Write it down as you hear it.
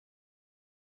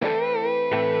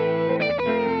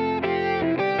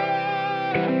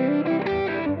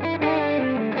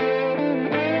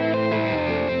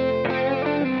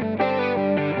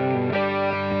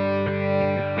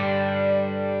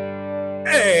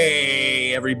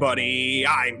Hey everybody,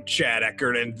 I'm Chad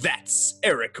Eckert and that's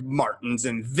Eric Martins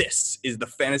and this is the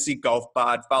Fantasy Golf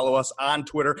Pod. Follow us on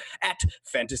Twitter at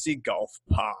Fantasy Golf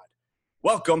Pod.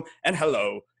 Welcome and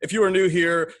hello. If you are new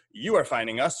here, you are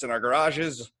finding us in our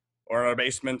garages or in our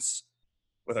basements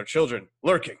with our children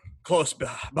lurking close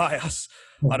by us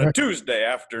on a Tuesday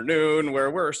afternoon where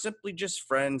we're simply just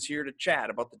friends here to chat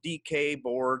about the DK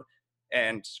board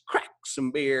and crack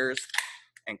some beers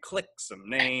and click some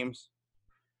names.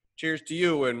 Cheers to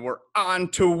you, and we're on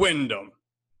to Wyndham.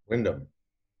 Wyndham.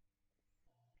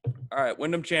 All right,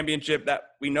 Wyndham Championship that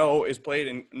we know is played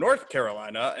in North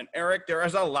Carolina. And Eric, there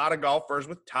is a lot of golfers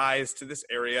with ties to this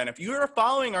area. And if you are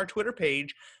following our Twitter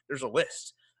page, there's a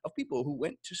list of people who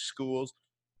went to schools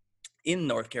in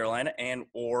North Carolina and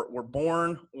or were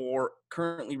born or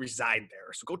currently reside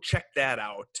there. So go check that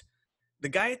out. The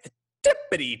guy at the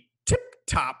tippity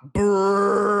tip-top,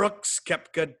 Brooks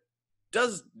Koepka,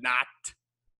 does not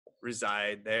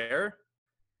reside there,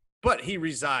 but he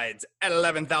resides at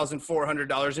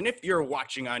 $11,400. And if you're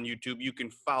watching on YouTube, you can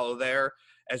follow there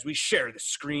as we share the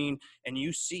screen and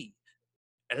you see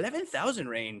 11,000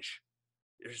 range.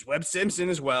 There's Webb Simpson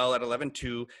as well at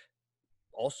 11.2.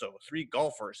 Also, three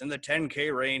golfers in the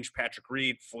 10K range: Patrick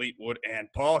Reed, Fleetwood,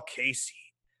 and Paul Casey.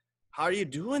 How are you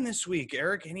doing this week,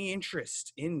 Eric? Any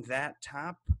interest in that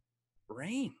top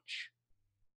range?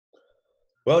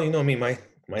 Well, you know me, my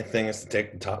thing is to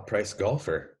take the top price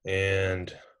golfer,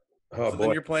 and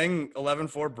Then you're playing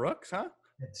 11.4 Brooks, huh?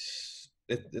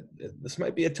 This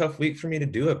might be a tough week for me to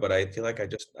do it, but I feel like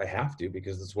I have to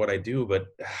because it's what I do. But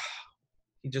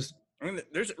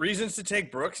there's reasons to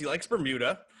take Brooks. He likes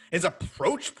Bermuda. His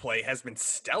approach play has been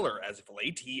stellar as of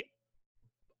late. He,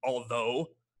 although,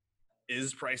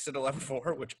 is priced at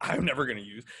 11.4, which I'm never going to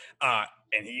use.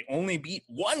 And he only beat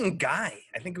one guy.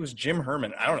 I think it was Jim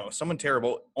Herman. I don't know, someone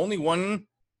terrible. Only one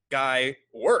guy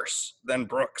worse than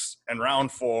Brooks in round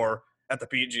 4 at the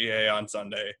PGA on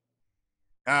Sunday.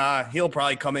 He'll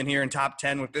probably come in here in top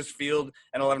 10 with this field,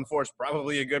 and 11.4 is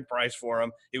probably a good price for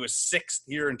him. He was 6th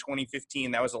here in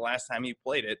 2015. That was the last time he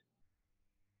played it.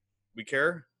 We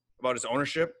care about his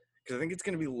ownership because I think it's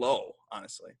going to be low,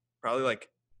 honestly. Probably like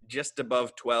just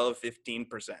above 15%.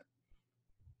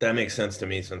 That makes sense to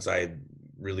me since I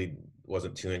really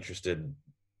wasn't too interested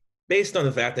based on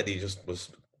the fact that he just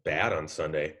was bad on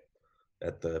Sunday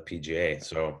at the PGA.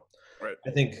 So right. I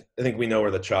think we know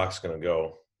where the chalk's going to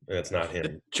go, and it's not him.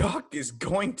 The chalk is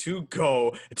going to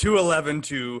go to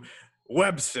 11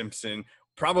 Webb Simpson,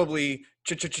 probably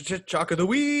chalk of the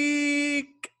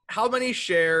week. How many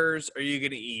shares are you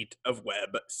going to eat of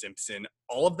Webb Simpson?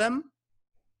 All of them?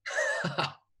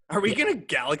 Are we going to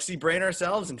galaxy brain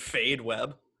ourselves and fade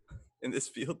Webb in this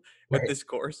field with this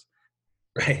course?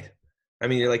 Right. I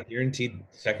mean, you're like guaranteed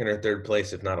second or third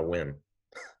place, if not a win.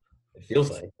 It feels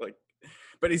like.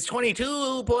 But he's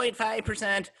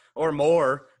 22.5% or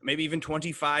more, maybe even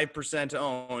 25%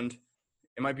 owned.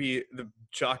 It might be the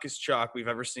chalkest chalk we've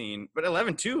ever seen. But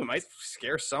 11.2 might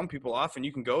scare some people off, and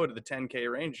you can go to the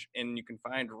 10K range, and you can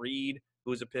find Reed,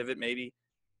 who's a pivot maybe.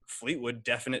 Fleetwood,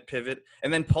 definite pivot.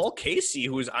 And then Paul Casey,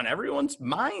 who is on everyone's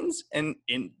minds and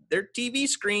in their TV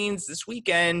screens this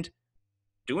weekend,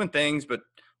 doing things, but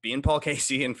being Paul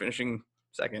Casey and finishing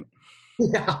second.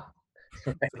 Yeah.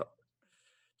 So,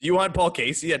 do you want Paul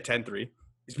Casey at 10.3?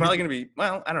 He's probably going to be,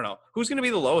 well, I don't know. Who's going to be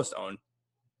the lowest owned?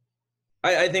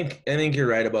 I think you're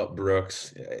right about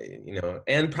Brooks,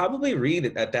 and probably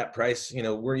Reed at that price.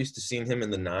 We're used to seeing him in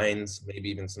the 9s, maybe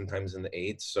even sometimes in the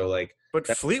 8s. So but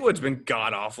Fleetwood's been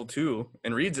god awful too,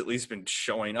 and Reed's at least been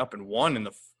showing up and won in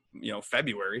the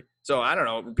February. So I don't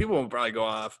know. People will probably go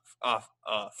off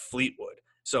Fleetwood.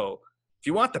 So if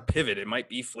you want the pivot, it might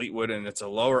be Fleetwood, and it's a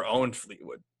lower owned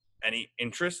Fleetwood. Any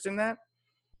interest in that?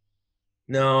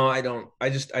 No, I don't. I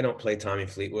don't play Tommy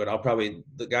Fleetwood.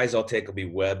 The guys I'll take will be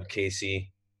Webb,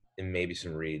 Casey, and maybe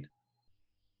some Reed.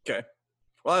 Okay.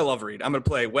 Well, I love Reed. I'm going to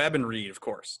play Webb and Reed, of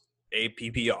course.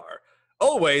 APPR.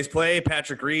 Always play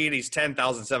Patrick Reed. He's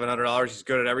 $10,700. He's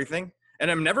good at everything.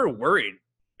 And I'm never worried,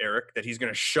 Eric, that he's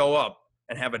going to show up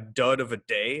and have a dud of a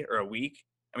day or a week.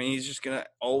 I mean, he's just going to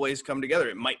always come together.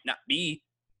 It might not be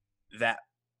that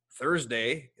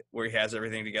Thursday where he has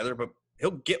everything together, but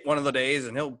he'll get one of the days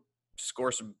and he'll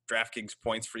score some DraftKings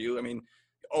points for you. I mean,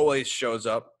 he always shows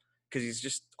up because he's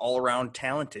just all around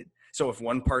talented. So if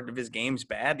one part of his game's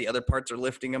bad, the other parts are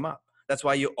lifting him up. That's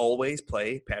why you always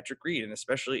play Patrick Reed, and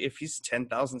especially if he's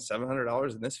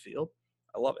 $10,700 in this field,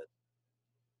 I love it.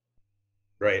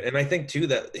 Right, and I think too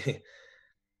that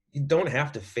you don't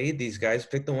have to fade these guys.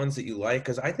 Pick the ones that you like,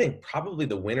 because I think probably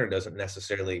the winner doesn't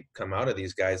necessarily come out of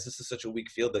these guys. This is such a weak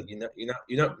field that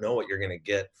you don't know what you're going to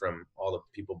get from all the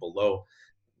people below.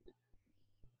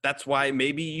 That's why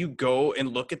maybe you go and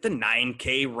look at the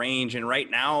 9K range. And right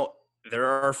now, there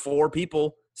are 4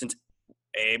 people since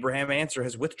Abraham Ancer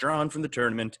has withdrawn from the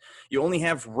tournament. You only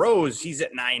have Rose, he's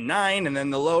at 9.9, and then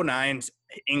the low nines,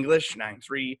 English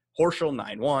 9.3, Horschel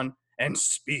 9.1, and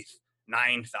Spieth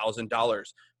 $9,000.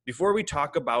 Before we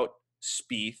talk about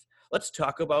Spieth, let's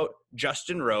talk about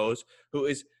Justin Rose, who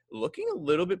is looking a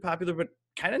little bit popular, but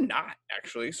kind of not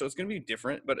actually. So it's going to be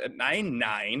different. But at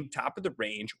 9.9, top of the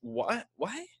range, why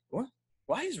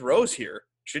is Rose here?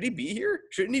 Should he be here?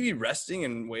 Shouldn't he be resting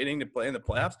and waiting to play in the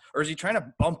playoffs? Or is he trying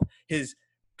to bump his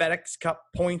FedEx Cup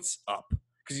points up?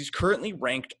 Because he's currently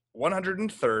ranked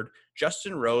 103rd.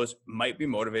 Justin Rose might be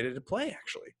motivated to play,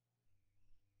 actually.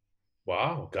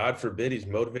 Wow. God forbid he's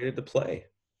motivated to play.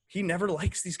 He never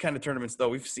likes these kind of tournaments, though.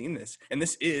 We've seen this. And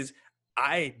this is,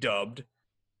 I dubbed,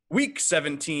 week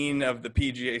 17 of the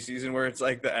PGA season, where it's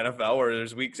like the NFL, where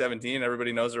there's week 17,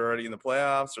 everybody knows they're already in the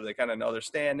playoffs, or they kind of know they're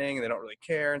standing and they don't really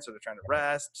care, and so they're trying to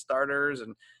rest starters.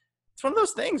 And it's one of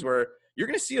those things where you're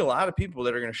going to see a lot of people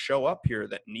that are going to show up here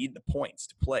that need the points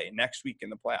to play next week in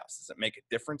the playoffs. Does it make a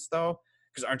difference, though?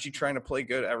 Because aren't you trying to play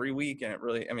good every week? And it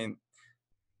really, I mean,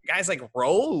 guys like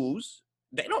Rose,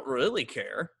 they don't really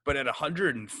care. But at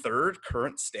 103rd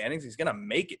current standings, he's going to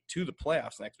make it to the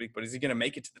playoffs next week. But is he going to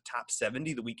make it to the top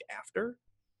 70 the week after?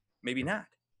 Maybe not.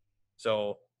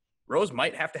 So Rose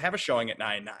might have to have a showing at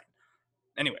 9.9.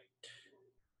 Anyway,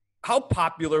 how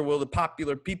popular will the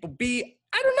popular people be?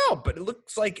 I don't know, but it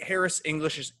looks like Harris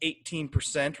English is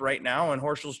 18% right now, and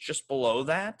Horschel's just below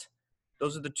that.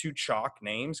 Those are the 2 chalk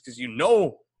names, because you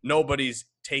know nobody's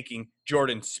taking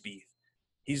Jordan Spieth.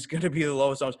 He's going to be the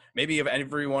lowest. Maybe of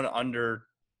everyone under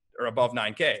or above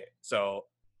 9K. So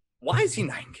why is he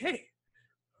 9K?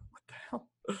 What the hell?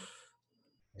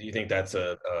 Do you think that's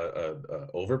a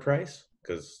overprice?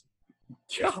 Because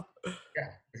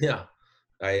yeah,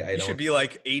 I should be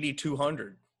like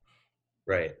 8,200.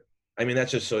 Right. I mean, that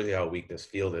just shows you how weak this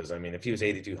field is. I mean, if he was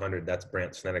 8,200, that's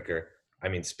Brandt Snedeker. I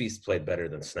mean, Spieth played better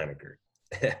than Snedeker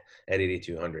at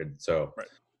 8,200. So, right.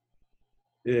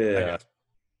 Yeah.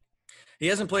 He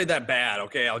hasn't played that bad,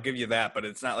 okay? I'll give you that, but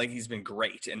it's not like he's been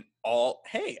great. And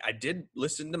hey, I did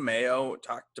listen to Mayo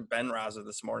talk to Ben Raza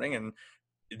this morning, and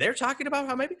they're talking about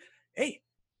how maybe, hey,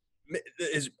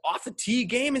 his off the tee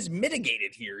game is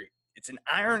mitigated here. It's an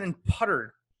iron and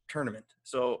putter tournament.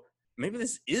 So maybe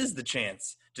this is the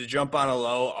chance to jump on a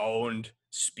low-owned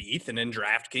Spieth, and in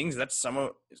DraftKings, that's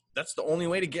the only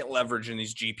way to get leverage in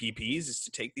these GPPs, is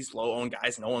to take these low-owned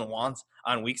guys no one wants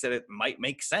on weeks that it might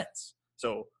make sense.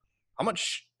 So how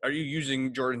much are you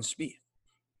using Jordan Spieth?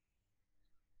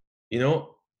 You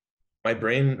know, my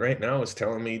brain right now is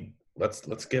telling me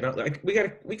let's get out. Like we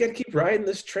gotta keep riding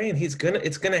this train. It's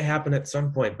gonna happen at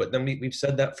some point. But then we've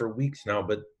said that for weeks now.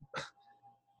 But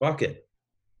fuck it,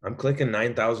 I'm clicking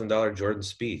 $9,000 Jordan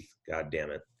Spieth. God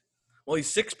damn it. Well,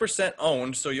 he's 6%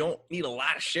 owned, so you don't need a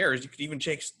lot of shares. You could even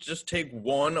just take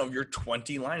one of your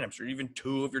 20 lineups, or even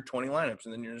 2 of your 20 lineups,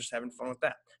 and then you're just having fun with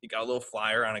that. You got a little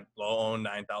flyer on a low-owned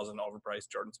 9,000 overpriced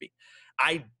Jordan Spieth.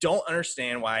 I don't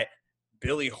understand why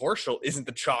Billy Horschel isn't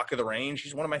the chalk of the range.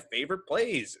 He's one of my favorite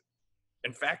plays.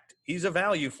 In fact, he's a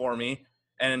value for me,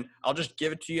 and I'll just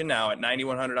give it to you now at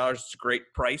 $9,100. It's a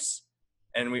great price.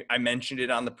 And I mentioned it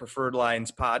on the Preferred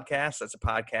Lines podcast. That's a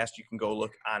podcast you can go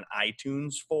look on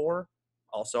iTunes for.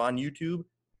 Also on YouTube.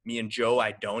 Me and Joe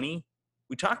Idoni,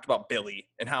 we talked about Billy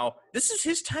and how this is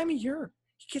his time of year.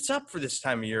 He gets up for this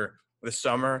time of year. The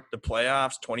summer, the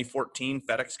playoffs, 2014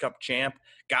 FedEx Cup champ.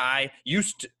 Guy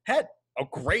had a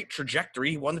great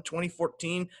trajectory. He won the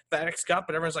 2014 FedEx Cup,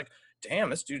 and everyone's like, damn,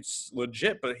 this dude's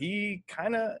legit. But he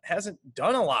kind of hasn't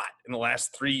done a lot in the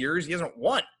last 3 years. He hasn't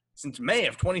won since May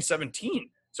of 2017.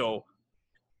 So,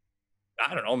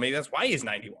 I don't know. Maybe that's why he's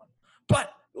 91.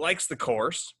 But likes the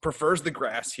course, prefers the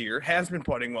grass here, has been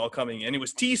putting well coming in. He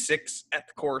was T6 at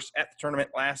the course at the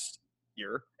tournament last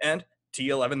year and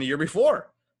T11 the year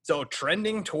before. So,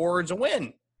 trending towards a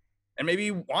win. And maybe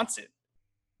he wants it.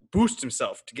 Boost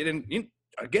himself to get in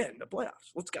again, the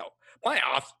playoffs. Let's go.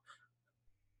 Playoffs.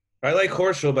 I like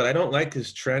Horschel, but I don't like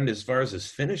his trend as far as his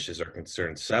finishes are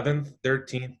concerned. 7th,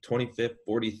 13th, 25th,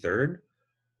 43rd.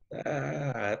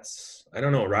 That's, I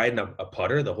don't know, riding a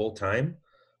putter the whole time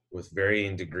with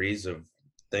varying degrees of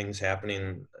things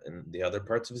happening in the other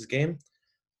parts of his game.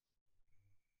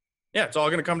 Yeah, it's all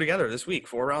going to come together this week.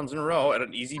 4 rounds in a row at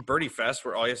an easy birdie fest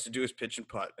where all he has to do is pitch and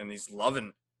putt. And he's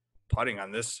loving putting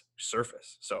on this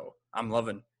surface. So I'm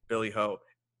loving Billy Ho.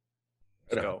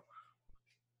 Let's go.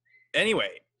 Anyway,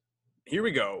 here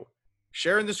we go.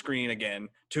 Sharing the screen again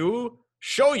to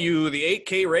show you the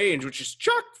 8K range, which is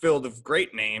chock filled of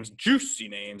great names, juicy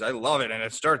names. I love it. And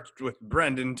it starts with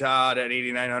Brendan Todd at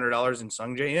 $8,900 and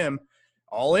Sungjae Im.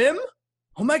 All in?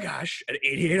 Oh my gosh, at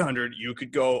 8,800, you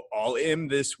could go all in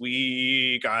this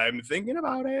week. I'm thinking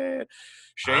about it.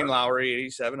 Shane Lowry,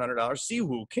 $8,700.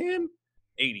 Siwoo Kim,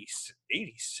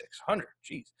 8,600.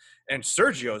 Jeez. And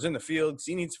Sergio's in the field.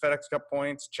 C needs FedEx Cup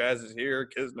points. Chaz is here.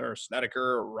 Kisner,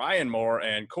 Snedeker, Ryan Moore,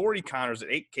 and Corey Connors at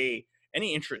 8K.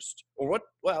 Any interest? Or what?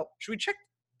 Well, should we check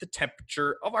the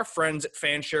temperature of our friends at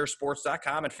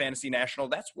fansharesports.com and Fantasy National?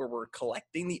 That's where we're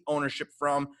collecting the ownership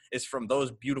from, is from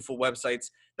those beautiful websites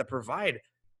that provide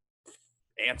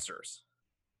answers.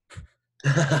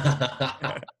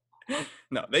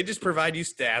 No, they just provide you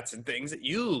stats and things that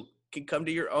you can come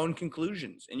to your own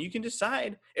conclusions, and you can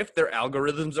decide if their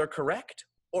algorithms are correct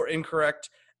or incorrect.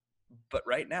 But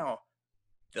right now,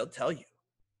 they'll tell you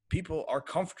people are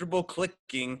comfortable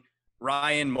clicking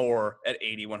Ryan Moore at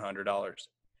 $8,100.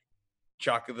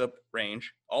 Chalk of the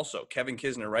range. Also, Kevin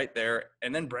Kisner right there,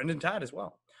 and then Brendan Todd as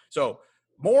well. So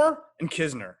Moore and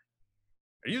Kisner.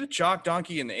 Are you the chalk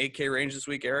donkey in the 8K range this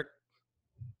week, Eric?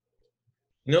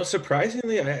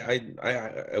 Surprisingly,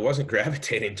 I wasn't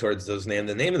gravitating towards those names.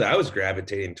 The name that I was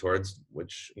gravitating towards,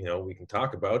 which, we can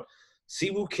talk about,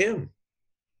 Siwoo Kim.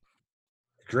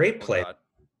 Great play. God.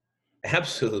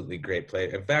 Absolutely great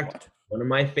play. In fact, one of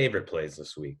my favorite plays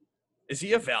this week. Is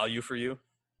he a value for you?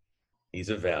 He's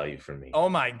a value for me. Oh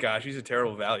my gosh, he's a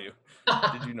terrible value.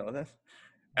 Did you know this?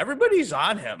 Everybody's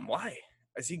on him. Why?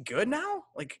 Is he good now?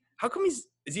 Like, how come is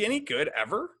he any good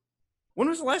ever? When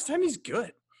was the last time he's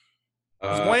good?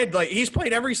 He's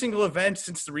played every single event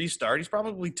since the restart. He's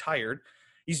probably tired.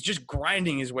 He's just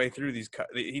grinding his way through these.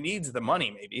 He needs the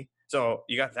money, maybe. So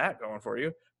you got that going for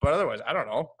you. But otherwise, I don't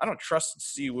know. I don't trust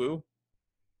Siwoo.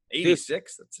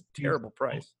 86. That's a terrible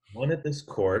price. Won at this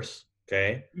course.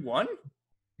 Okay. He won.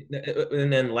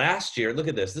 And then last year, look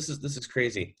at this. This is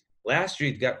crazy. Last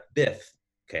year he got 5th.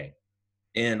 Okay.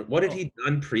 And what had he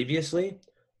done previously?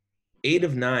 8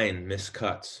 of 9 missed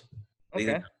cuts.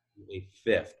 Okay. A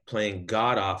 5th, playing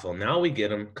god awful. Now we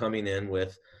get him coming in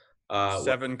with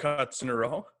 7 cuts in a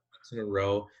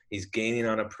row. He's gaining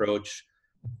on approach.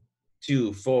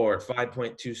 2, 4,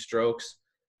 5.2 strokes.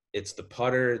 It's the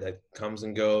putter that comes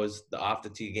and goes. The off the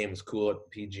tee game is cool at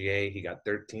the PGA. He got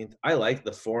 13th. I like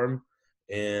the form,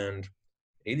 and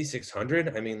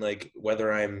 8,600. I mean, like,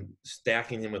 whether I'm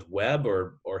stacking him with Webb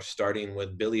or starting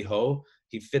with Billy Ho,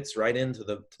 he fits right into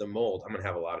the mold. I'm gonna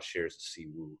have a lot of shares to see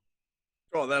Woo.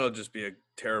 Oh, that'll just be a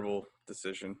terrible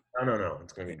decision. No.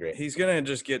 It's going to be great. He's going to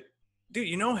just get – dude,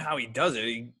 you know how he does it.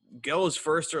 He goes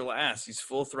first or last. He's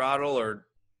full throttle or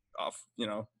off,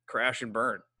 crash and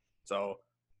burn. So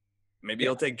maybe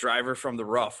he'll take driver from the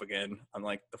rough again on,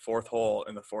 like, the 4th hole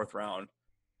in the 4th round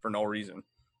for no reason.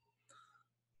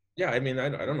 Yeah, I mean, I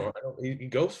don't know. He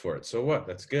goes for it. So what?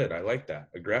 That's good. I like that.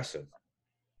 Aggressive.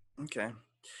 Okay.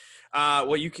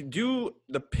 Well, you can do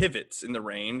the pivots in the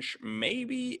range.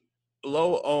 Maybe –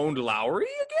 low-owned Lowry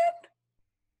again?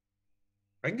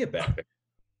 I can get back there.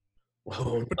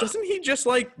 Whoa. But doesn't he just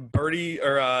like birdie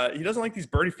or he doesn't like these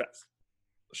birdie fests?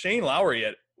 Shane Lowry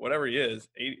at whatever he is,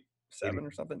 87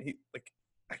 or something.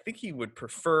 I think he would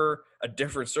prefer a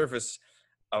different surface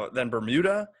than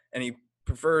Bermuda, and he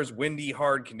prefers windy,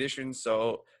 hard conditions.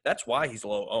 So that's why he's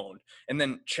low-owned. And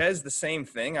then Ches, the same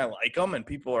thing. I like him, and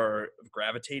people are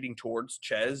gravitating towards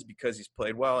Ches because he's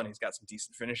played well and he's got some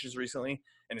decent finishes recently,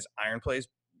 and his iron play is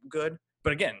good.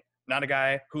 But again, not a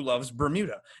guy who loves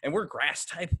Bermuda. And we're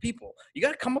grass-type people. You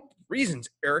got to come up with reasons,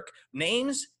 Eric.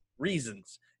 Names,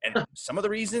 reasons. And some of the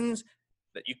reasons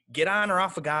that you get on or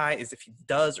off a guy is if he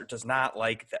does or does not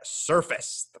like the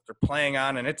surface that they're playing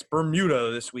on, and it's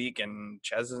Bermuda this week, and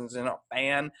Ches isn't a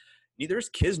fan. Neither is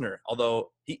Kisner,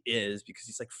 although he is because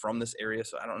he's like from this area,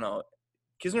 so I don't know.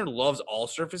 Kisner loves all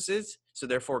surfaces, so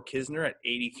therefore Kisner at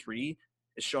 83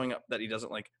 is showing up that he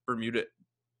doesn't like Bermuda,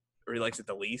 or he likes it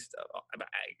the least.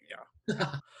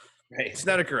 Right.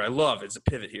 Snedeker, I love as a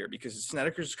pivot here because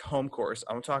Snedeker's home course.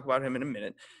 I'm going to talk about him in a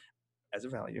minute as a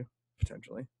value,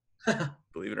 potentially.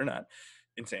 Believe it or not,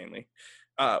 insanely.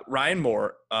 Ryan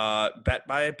Moore, bet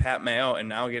by Pat Mayo, and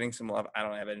now getting some love. I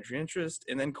don't have any interest.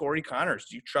 And then Corey Connors.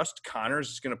 Do you trust Connors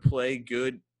is going to play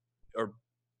good, or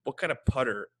what kind of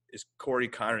putter is Corey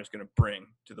Connors going to bring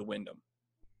to the Wyndham?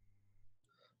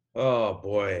 Oh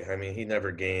boy, I mean, he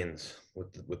never gains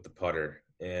with the putter,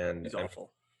 and He's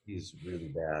awful. He's really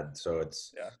bad. So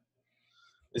it's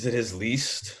 – Is it his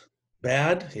least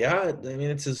bad? Yeah, I mean,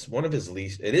 it's one of his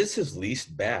least. It is his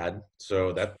least bad.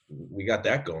 So that we got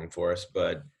that going for us.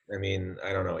 But I mean,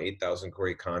 I don't know, 8,000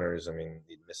 Corey Connors. I mean,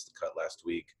 he missed the cut last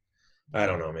week. I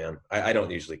don't know, man. I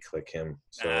don't usually click him.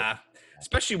 So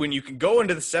Especially when you can go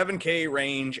into the 7K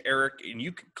range, Eric, and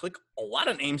you can click a lot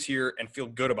of names here and feel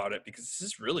good about it because this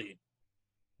is really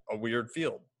a weird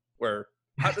field where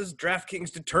how does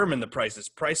DraftKings determine the prices?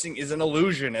 Pricing is an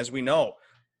illusion, as we know.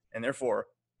 And therefore,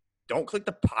 don't click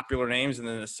the popular names and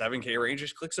then the 7K range.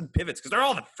 Just click some pivots because they're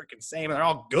all the freaking same and they're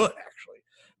all good, actually.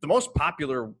 The most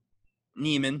popular,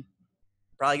 Neiman,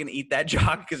 probably going to eat that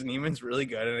jock because Neiman's really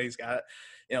good and he's got,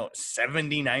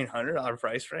 $7,900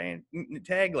 price range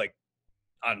tag like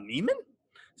on Neiman.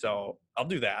 So I'll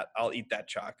do that. I'll eat that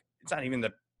chalk. It's not even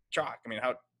the chalk. I mean,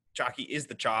 how chalky is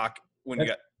the chalk when you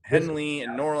got Henley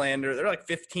and Norlander? They're like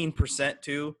 15%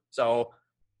 too. So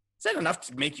is that enough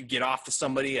to make you get off to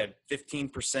somebody at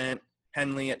 15%,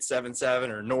 Henley at 7.7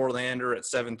 or Norlander at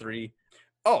 7.3?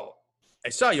 Oh, I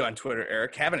saw you on Twitter,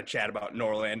 Eric, having a chat about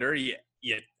Norlander.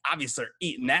 You obviously are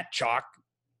eating that chalk.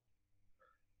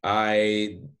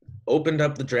 I opened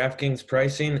up the DraftKings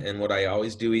pricing, and what I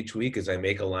always do each week is I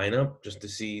make a lineup just to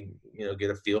see,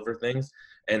 get a feel for things.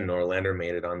 And Norlander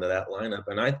made it onto that lineup,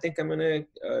 and I think I'm going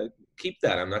to keep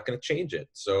that. I'm not going to change it.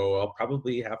 So I'll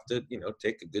probably have to,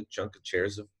 take a good chunk of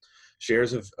shares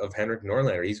of Henrik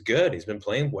Norlander. He's good. He's been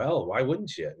playing well. Why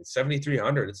wouldn't you? It's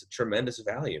 7,300. It's a tremendous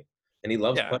value, and he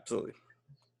loves playing. Absolutely.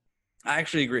 I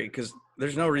actually agree because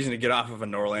there's no reason to get off of a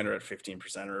Norlander at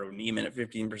 15% or a Neiman at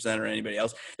 15% or anybody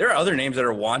else. There are other names that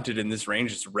are wanted in this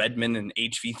range. It's Redmond and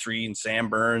HV3 and Sam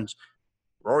Burns.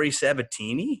 Rory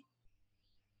Sabatini.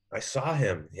 I saw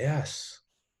him. Yes.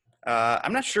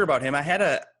 I'm not sure about him. I had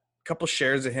a couple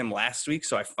shares of him last week,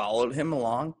 so I followed him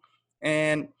along.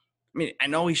 And I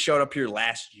know he showed up here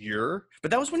last year,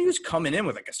 but that was when he was coming in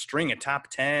with like a string of top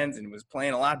tens and was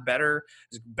playing a lot better,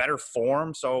 better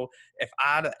form. So if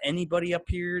out of anybody up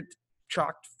here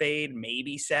chalked fade,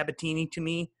 maybe Sabatini to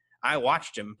me. I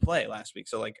watched him play last week,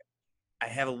 so like I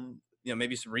have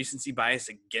maybe some recency bias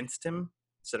against him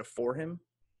instead of for him.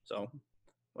 So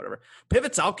whatever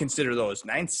pivots, I'll consider those.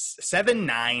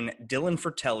 979 Dylan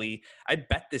Fratelli. I'd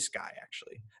bet this guy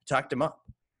actually. I talked him up.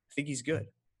 I think he's good.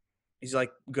 He's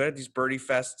like good at these birdie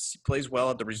fests. He plays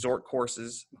well at the resort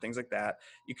courses and things like that.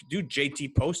 You could do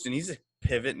JT Poston. He's a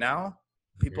pivot now.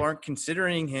 People aren't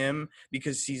considering him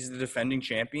because he's the defending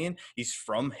champion. He's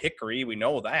from Hickory. We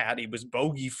know that. He was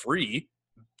bogey free.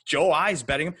 Joe I's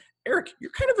betting him. Eric,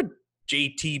 you're kind of a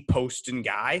JT Poston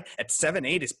guy. At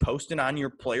 7.8, is Poston on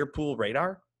your player pool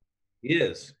radar? He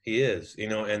is.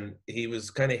 And he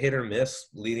was kind of hit or miss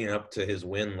leading up to his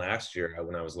win last year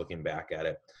when I was looking back at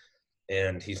it.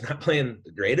 And he's not playing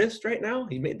the greatest right now.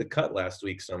 He made the cut last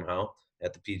week somehow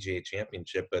at the PGA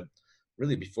Championship, but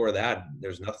really before that,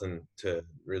 there's nothing to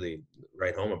really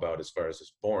write home about as far as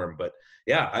his form. But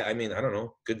yeah, I don't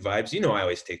know, good vibes. I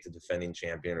always take the defending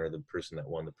champion or the person that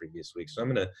won the previous week. So I'm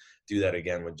going to do that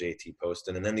again with JT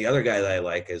Poston. And then the other guy that I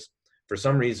like is, for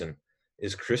some reason,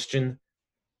 is Christian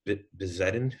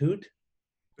Bezuidenhout.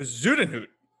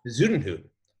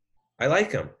 I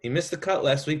like him. He missed the cut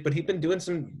last week, but he's been doing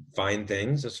some fine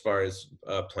things as far as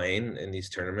playing in these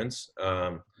tournaments.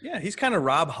 He's kind of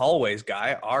Rob Holloway's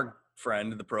guy, our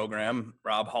friend of the program,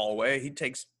 Rob Holloway. He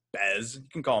takes Bez. You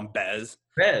can call him Bez.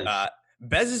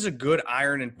 Bez is a good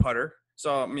iron and putter.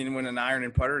 So, when an iron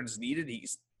and putter is needed, he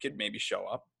could maybe show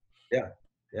up. Yeah.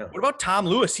 What about Tom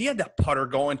Lewis? He had that putter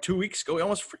going 2 weeks ago. He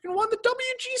almost freaking won the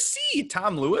WGC.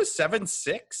 Tom Lewis,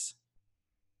 7.6.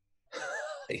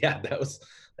 Yeah,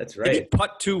 that's right. Did he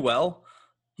putt too well?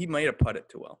 He might have putted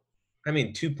too well.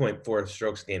 2.4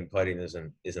 strokes game putting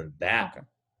isn't that. Okay.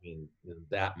 Isn't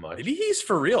that much. Maybe he's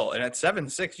for real. And at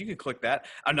 7.6, you could click that.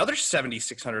 Another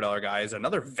 $7,600 guy is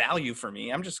another value for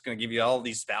me. I'm just going to give you all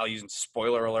these values and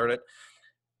spoiler alert it.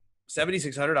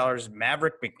 $7,600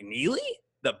 Maverick McNeely,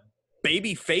 the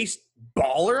baby-faced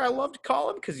baller, I love to call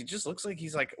him, because he just looks like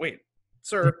he's like, wait,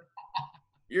 sir,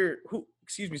 you're who?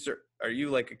 Excuse me, sir. Are you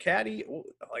like a caddy?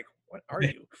 Like, what are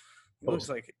you? He looks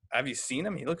like, have you seen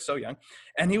him? He looks so young.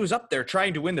 And he was up there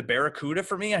trying to win the Barracuda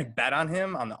for me. I bet on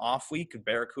him on the off week of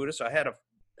Barracuda. So I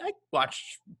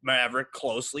watched Maverick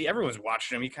closely. Everyone's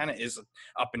watching him. He kind of is an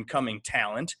up-and-coming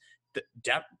talent. The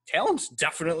talent's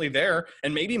definitely there.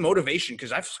 And maybe motivation,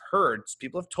 because I've heard,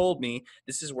 people have told me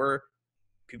this is where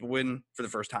people win for the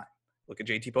first time. Look at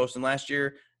JT Poston last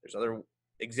year. There's other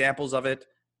examples of it.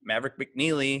 Maverick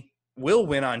McNeely will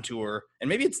win on tour, and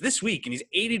maybe it's this week, and he's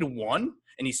 80-1,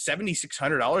 and he's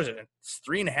 $7,600, and it's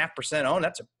 3.5% owned.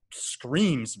 That's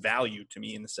screams value to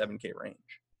me in the 7K range.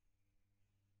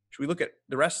 Should we look at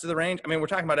the rest of the range? We're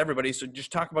talking about everybody, so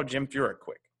just talk about Jim Furyk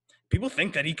quick. People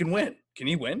think that he can win. Can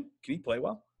he win? Can he play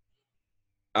well?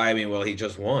 Well, he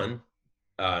just won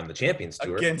on the Champions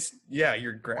Tour against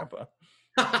your grandpa.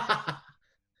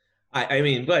 I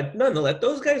mean, but nonetheless,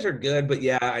 those guys are good. But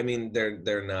yeah, I mean,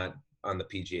 they're not on the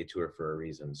PGA Tour for a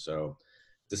reason. So,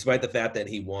 despite the fact that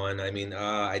he won, I mean,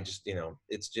 I just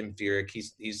it's Jim Furyk.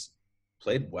 He's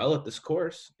played well at this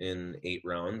course in 8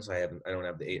 rounds. I don't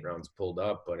have the 8 rounds pulled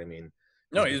up, but I mean,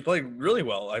 No, he's played really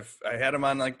well. I had him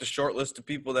on like the short list of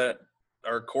people that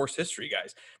are course history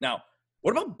guys. Now,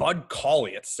 what about Bud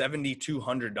Cauley at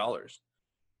 $7,200?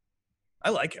 I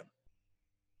like him.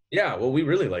 yeah, well, we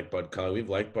really like Bud Cauley. We've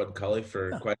liked Bud Cauley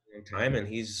for Yeah. quite a long time, and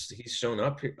he's shown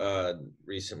up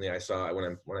recently. I saw when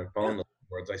I'm following the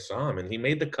boards, I saw him, and he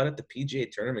made the cut at the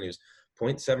PGA tournament. He was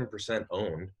 0.7%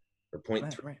 owned, or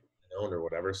 0.3 Right. owned, or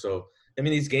whatever. So I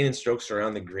mean, he's gaining strokes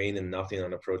around the green and nothing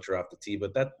on approach or off the tee.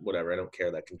 But that whatever, I don't care.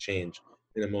 That can change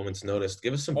in a moment's notice.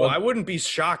 Give us some. Well, I wouldn't be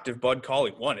shocked if Bud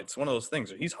Cauley won. It's one of those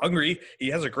things. He's hungry. He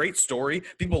has a great story.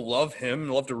 People love him,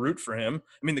 love to root for him.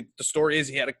 I mean, the story is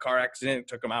he had a car accident. It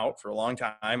took him out for a long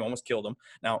time, almost killed him.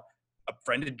 Now, a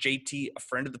friend of JT, a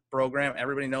friend of the program,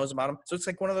 everybody knows about him. So it's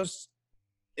like one of those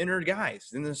inner guys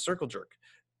in the circle jerk.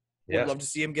 Would love to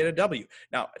see him get a W.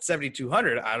 Now, at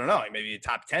 7,200, I don't know. Maybe a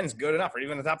top 10 is good enough, or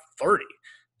even the top 30.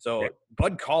 So,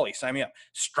 Bud Cauley, sign me up.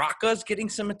 Straka's getting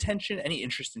some attention. Any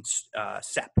interest in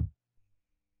Sepp?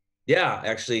 Yeah,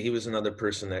 actually, he was another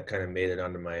person that kind of made it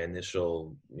onto my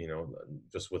initial,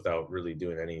 just without really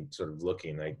doing any sort of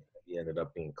looking. He ended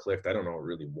up being clicked. I don't know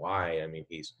really why. I mean,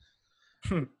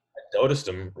 I noticed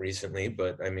him recently,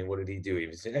 but I mean, what did he do?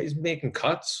 He's making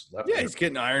cuts. He's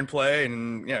getting iron play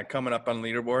and coming up on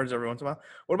leaderboards every once in a while.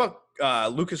 What about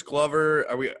Lucas Glover?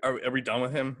 Are we done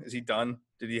with him? Is he done?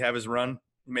 Did he have his run?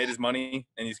 He made his money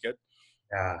and he's good.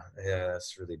 Yeah,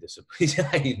 that's really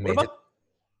disappointing.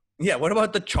 What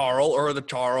about the Charles or the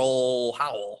Charles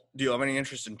Howell? Do you have any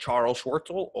interest in Charles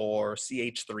Schwartzel or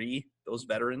CH3? Those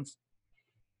veterans.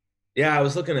 Yeah, I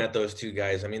was looking at those two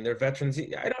guys. I mean, they're veterans.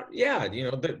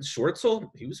 Schwartzel,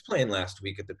 he was playing last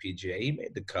week at the PGA. He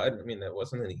made the cut. I mean, that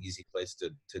wasn't an easy place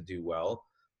to do well.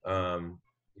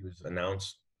 He was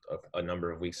announced a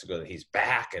number of weeks ago that he's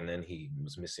back, and then he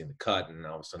was missing the cut, and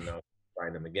all of a sudden now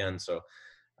find him again. So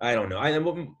I don't know.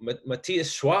 Matthias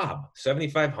Schwab,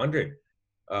 7,500.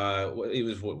 He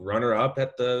was runner-up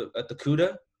at the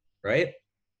CUDA, right?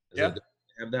 Yeah.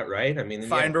 Have that right? I mean,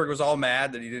 Feinberg was all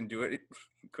mad that he didn't do it.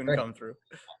 He couldn't come through.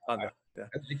 I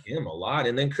like him a lot.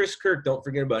 And then Chris Kirk, don't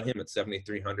forget about him at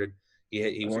 7,300.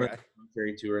 He won a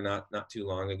Ferry Tour not too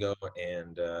long ago,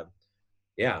 and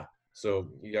so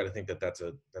you got to think that's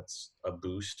a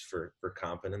boost for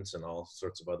confidence and all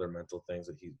sorts of other mental things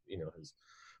that he has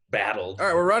battled. All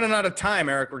right, we're running out of time,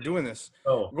 Eric. We're doing this.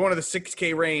 Oh. We're going to the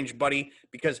 6K range, buddy,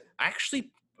 because I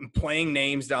actually am playing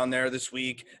names down there this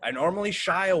week. I normally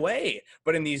shy away,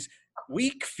 but in these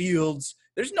weak fields,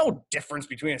 there's no difference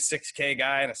between a 6K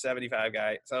guy and a 75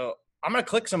 guy. So I'm going to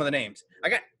click some of the names. I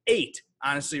got 8,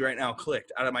 honestly, right now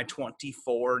clicked. Out of my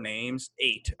 24 names,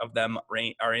 8 of them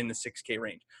are in the 6K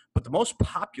range. But the most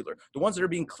popular, the ones that are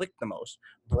being clicked the most,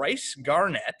 Bryce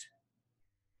Garnett.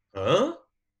 Huh?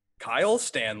 Kyle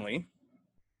Stanley,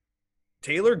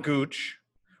 Taylor Gooch,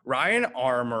 Ryan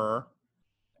Armour,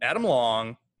 Adam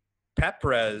Long, Pat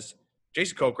Perez,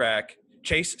 Jason Kokrak,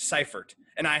 Chase Seifert.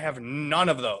 And I have none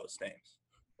of those names.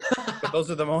 But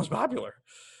those are the most popular.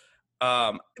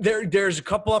 There's a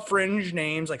couple of fringe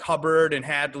names like Hubbard and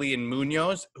Hadley and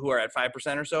Munoz who are at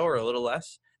 5% or so or a little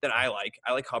less that I like.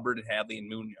 I like Hubbard and Hadley and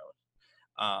Munoz.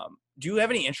 Do you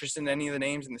have any interest in any of the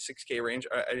names in the 6K range?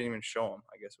 I didn't even show them,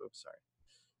 I guess. Oops, sorry.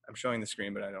 I'm showing the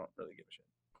screen, but I don't really give a shit.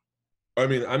 I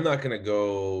mean, I'm not going to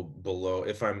go below.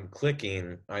 If I'm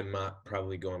clicking, I'm not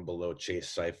probably going below Chase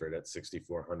Seifert at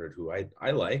 6,400, who I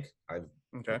like. I've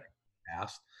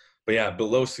asked. But yeah,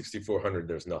 below 6,400,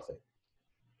 there's nothing.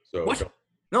 So what?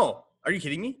 No. Are you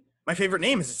kidding me? My favorite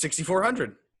name is at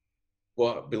 6,400.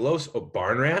 Well, below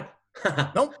Barn Rat?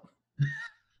 Nope.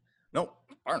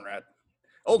 Barn Rat.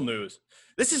 Old news.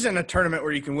 This isn't a tournament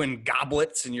where you can win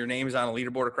goblets and your name is on a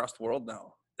leaderboard across the world.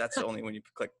 No. That's only when you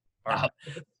click Barn Rat.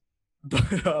 But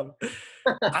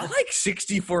I like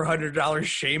 $6,400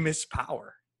 Seamus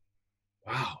Power.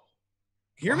 Wow.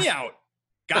 Hear me out.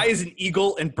 Guy is an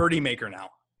eagle and birdie maker now.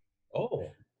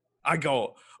 Oh. I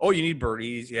go, you need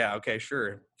birdies? Yeah, okay,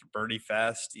 sure. Birdie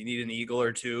fest. You need an eagle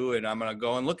or two, and I'm going to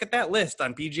go and look at that list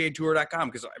on PGAtour.com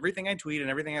because everything I tweet and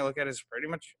everything I look at is pretty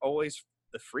much always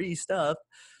the free stuff.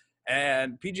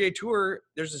 And PGA Tour,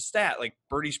 there's a stat like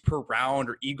birdies per round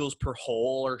or eagles per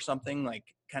hole or something, like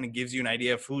kind of gives you an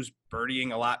idea of who's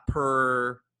birdieing a lot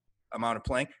per amount of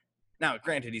playing. Now,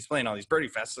 granted, he's playing all these birdie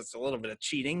fests, so it's a little bit of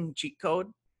cheat code.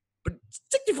 But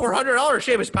 $6,400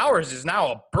 Seamus Powers is now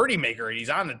a birdie maker, and he's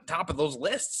on the top of those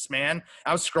lists, man.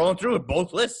 I was scrolling through with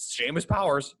both lists. Seamus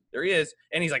Powers, there he is,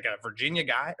 and he's like a Virginia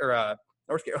guy or a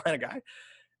North Carolina guy.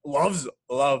 Loves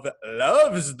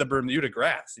the Bermuda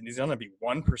grass, and he's gonna be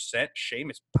 1%.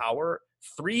 Seamus Power,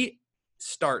 3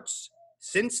 starts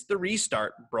since the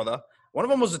restart, brother. One of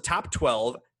them was a top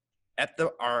 12 at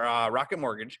our Rocket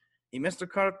Mortgage. He missed a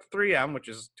cut at 3M, which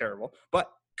is terrible.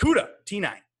 But CUDA,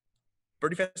 T9.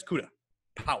 Birdie Fest CUDA.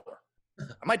 Power.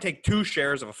 I might take 2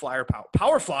 shares of a flyer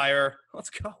power flyer.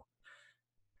 Let's go.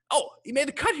 Oh, he made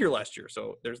the cut here last year,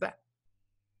 so there's that.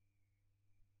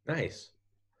 Nice.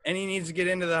 And he needs to get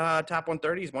into the top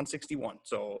 130. He's 161.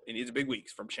 So he needs big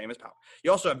weeks from Seamus Power.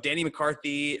 You also have Danny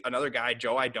McCarthy, another guy,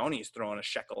 Joe Idoni is throwing a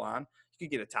shekel on. You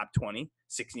could get a top 20,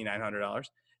 $6,900.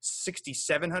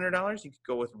 $6,700, you could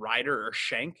go with Ryder or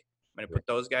Shank. I'm going to put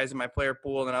those guys in my player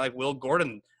pool. And then I like Will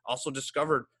Gordon, also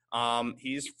discovered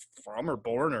he's from or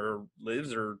born or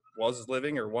lives or was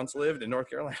living or once lived in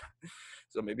North Carolina.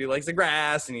 So maybe he likes the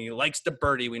grass and he likes the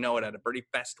birdie. We know it at a Birdie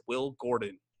Fest. Will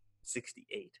Gordon.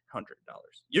 $6,800.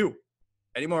 You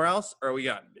any more else, or are we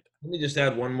got? Let me just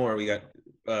add one more. We got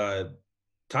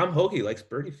Tom Hoagie likes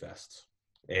Birdie Fests,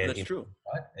 and That's true.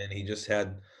 And he just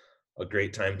had a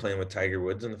great time playing with Tiger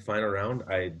Woods in the final round.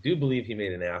 I do believe he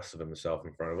made an ass of himself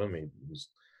in front of him. He was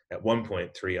at one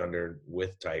point 3 under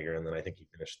with Tiger, and then I think he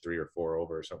finished 3 or 4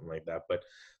 over or something like that. But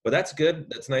that's good.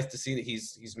 That's nice to see that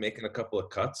he's making a couple of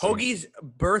cuts. Hoagie's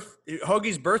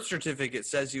birth certificate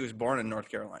says he was born in North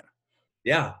Carolina.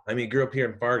 Yeah, I mean, he grew up here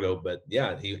in Fargo, but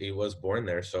yeah, he was born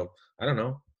there. So I don't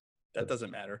know. That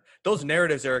doesn't matter. Those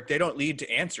narratives, Eric, they don't lead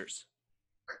to answers.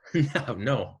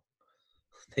 No.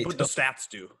 But the stats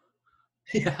do.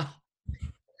 Yeah,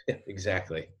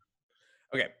 exactly.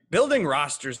 Okay, building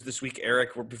rosters this week,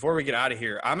 Eric. Before we get out of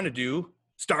here, I'm going to do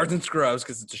stars and scrubs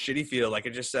because it's a shitty field. Like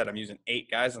I just said, I'm using 8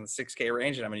 guys on the 6K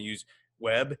range, and I'm going to use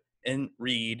Webb and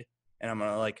Reed, and I'm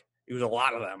going to use a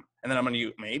lot of them. And then I'm going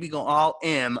to maybe go all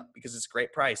M because it's a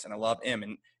great price, and I love M.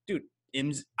 And, dude,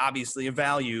 M's obviously a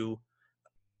value.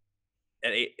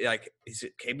 At 8, he's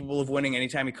capable of winning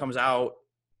anytime he comes out.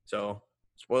 So,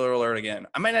 spoiler alert again.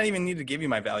 I might not even need to give you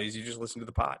my values. You just listen to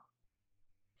the pod.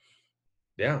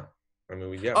 Yeah. I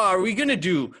mean, yeah. Are we going to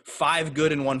do 5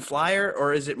 good and 1 flyer,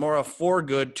 or is it more of 4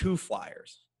 good, 2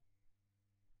 flyers?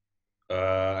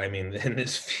 I mean, in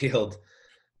this field,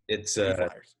 it's 2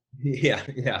 flyers.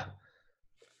 Yeah.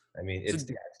 I mean, it's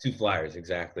 2 flyers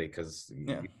exactly because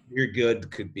your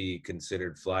good could be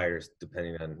considered flyers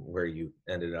depending on where you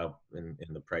ended up in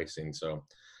the pricing. So,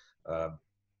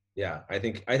 yeah, I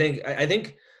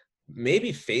think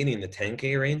maybe fading the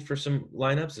 10K range for some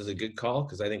lineups is a good call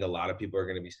because I think a lot of people are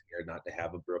going to be scared not to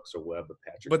have a Brooks or Webb or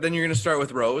Patrick. But then you're going to start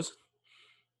with Rose?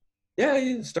 Yeah,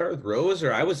 you can start with Rose,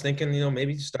 or I was thinking,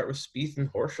 maybe start with Spieth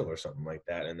and Horschel or something like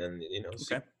that, and then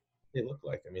see what they look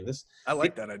like. I mean, I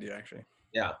like that idea actually.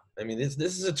 Yeah, I mean, this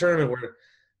is a tournament where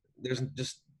there's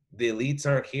just the elites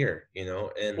aren't here,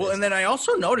 and then I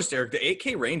also noticed, Eric, the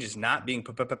 8K range is not being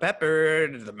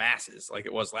peppered to the masses like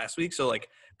it was last week. So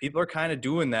people are kind of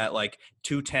doing that,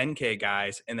 2 10K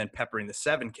guys and then peppering the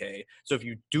 7K. So if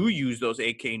you do use those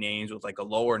 8K names with a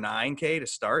lower 9K to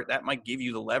start, that might give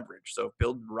you the leverage. So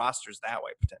build rosters that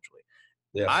way potentially.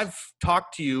 Yeah. I've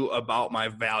talked to you about my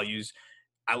values.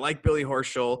 I like Billy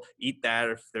Horschel. Eat that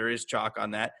if there is chalk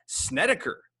on that.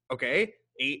 Snedeker, okay?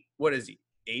 What is he?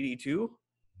 82?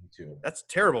 That's a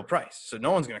terrible price. So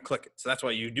no one's going to click it. So that's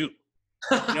why you do.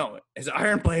 His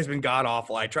iron play has been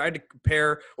god-awful. I tried to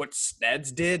compare what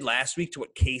Sneds did last week to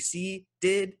what Casey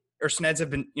did. Or Sneds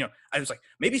have been, I was like,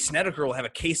 maybe Snedeker will have a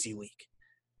Casey week.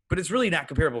 But it's really not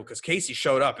comparable because Casey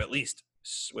showed up at least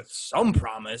with some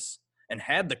promise and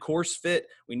had the course fit.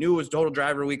 We knew it was total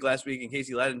driver week last week, and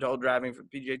Casey led in total driving for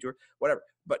the PGA Tour, whatever.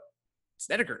 But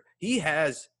Snedeker, he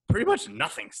has pretty much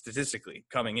nothing statistically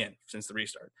coming in since the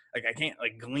restart. I can't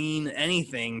glean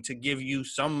anything to give you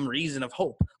some reason of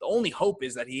hope. The only hope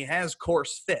is that he has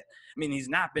course fit. I mean, he's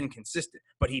not been consistent,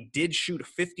 but he did shoot a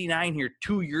 59 here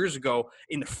 2 years ago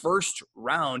in the first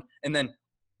round and then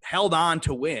held on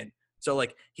to win. So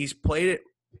he's played it.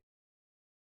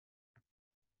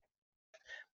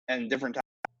 And different time.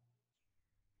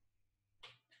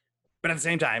 But at the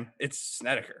same time, it's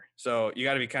Snedeker. So you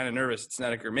got to be kind of nervous at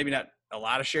Snedeker. Maybe not a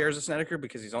lot of shares of Snedeker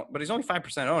because he's only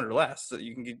 5% owned or less. So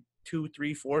you can get 2,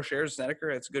 3, 4 shares of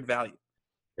Snedeker. It's good value.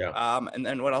 Yeah. And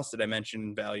then what else did I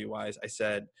mention value-wise? I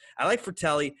said I like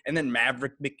Fratelli and then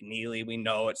Maverick McNeely. We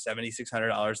know at $7,600.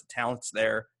 The talent's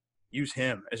there. Use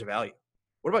him as a value.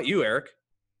 What about you, Eric?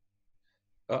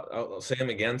 I'll say him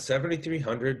again.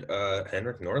 7,300.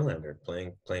 Henrik Norlander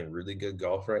playing really good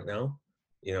golf right now.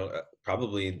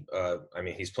 Probably. I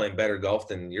mean, he's playing better golf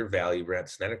than your value, Brandt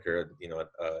Snedeker.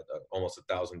 Almost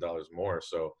 $1,000 more.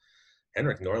 So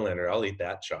Henrik Norlander, I'll eat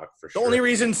that chalk for The sure. only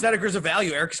reason Snedeker's a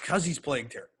value, Eric, is because he's playing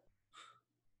terrible.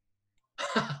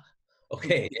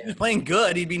 Okay. If he was playing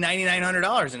good, he'd be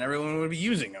 $9,900 and everyone would be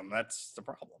using him. That's the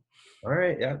problem. All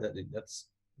right. Yeah, that's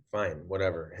fine.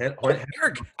 Whatever.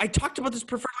 Eric, I talked about this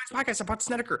Preferred Lines podcast about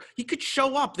Snedeker. He could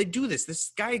show up. They do this.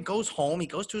 This guy goes home. He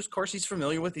goes to his course he's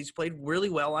familiar with. He's played really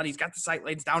well on. He's got the sight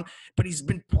lines down, but he's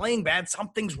been playing bad.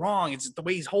 Something's wrong. It's the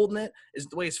way he's holding it. Is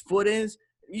the way his foot is.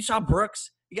 You saw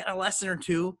Brooks. He got a lesson or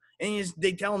two, and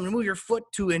they tell him to move your foot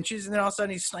 2 inches, and then all of a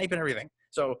sudden he's sniping everything.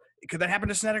 So could that happen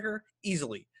to Snedeker?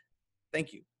 Easily.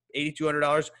 Thank you.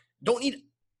 $8,200. Don't need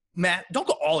Matt. Don't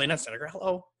go all in on Snedeker.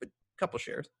 Hello, but a couple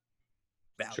shares.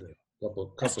 Value. Sure.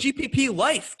 Couple. That's GPP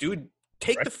life, dude.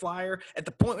 Take the flyer at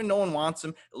the point when no one wants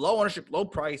him. Low ownership, low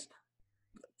price.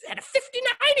 At a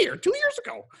 59 here 2 years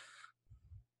ago.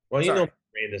 Well,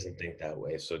 Brain doesn't think that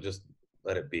way, so just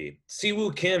let it be.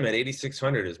 Siwoo Kim at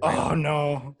 8,600 is my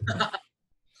no.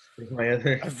 my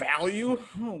other a value.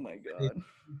 Oh my god.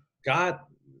 Got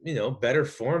better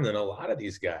form than a lot of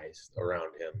these guys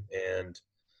around him, and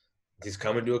he's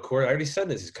coming to a course. I already said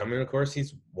this. He's coming to a course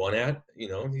he's won at.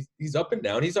 He's up and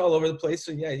down. He's all over the place.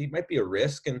 So yeah, he might be a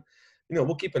risk, and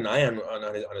we'll keep an eye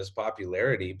on his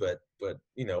popularity. But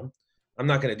I'm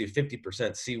not going to do 50%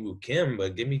 Siwoo Kim,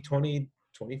 but give me 20,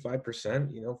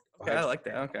 25%. Okay, I like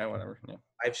that. Okay, whatever. Yeah.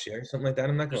 5 shares, something like that.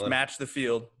 I'm not going to match the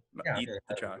field. Yeah, eat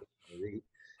the chalk.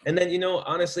 And then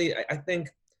honestly, I think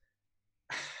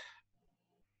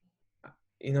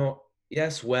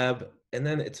yes, Webb. And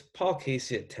then it's Paul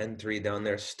Casey at 10-3 down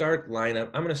there. Start lineup.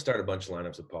 I'm going to start a bunch of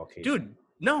lineups with Paul Casey. Dude,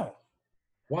 no.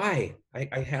 Why?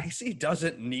 Casey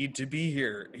doesn't need to be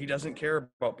here. He doesn't care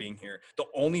about being here. The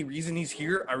only reason he's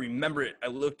here, I remember it. I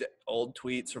looked at old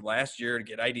tweets from last year to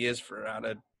get ideas for how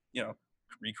to,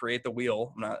 recreate the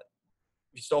wheel. If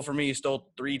he stole from me, he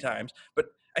stole 3 times. But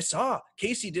I saw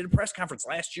Casey did a press conference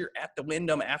last year at the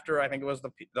Wyndham after I think it was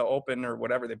the Open or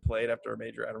whatever they played after a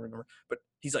major. I don't remember. But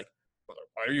he's like,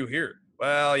 why are you here?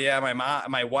 Well, yeah,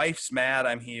 my wife's mad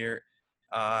I'm here.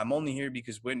 I'm only here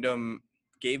because Wyndham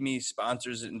gave me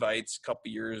sponsors invites a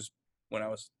couple years when I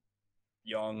was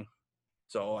young.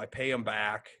 So I pay them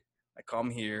back. I come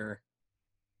here.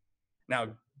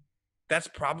 Now, there's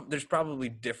probably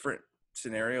different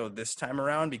scenario this time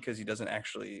around because he doesn't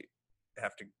actually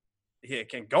have to – he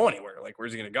can't go anywhere. Like,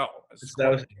 where's he going to go?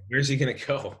 Where's he going to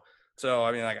go? So,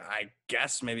 I mean, I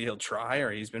guess maybe he'll try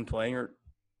or he's been playing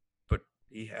but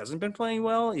he hasn't been playing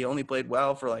well. He only played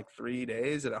well for like 3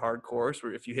 days at a hard course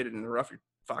where if you hit it in the rough, you're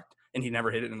fucked. And he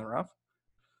never hit it in the rough.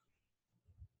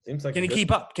 Seems like can he keep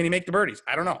up? Can he make the birdies?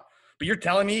 I don't know. But you're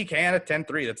telling me he can at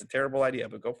 10-3. That's a terrible idea,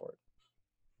 but go for it.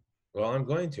 Well, I'm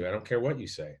going to. I don't care what you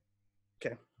say.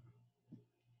 Okay.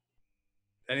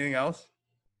 Anything else?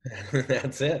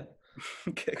 That's it.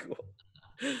 Okay, cool.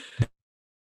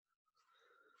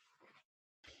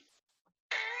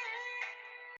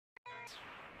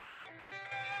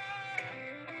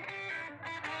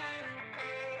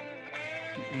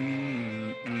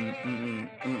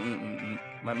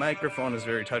 My microphone is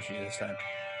very touchy this time.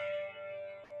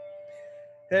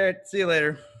 All right, see you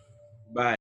later. Bye.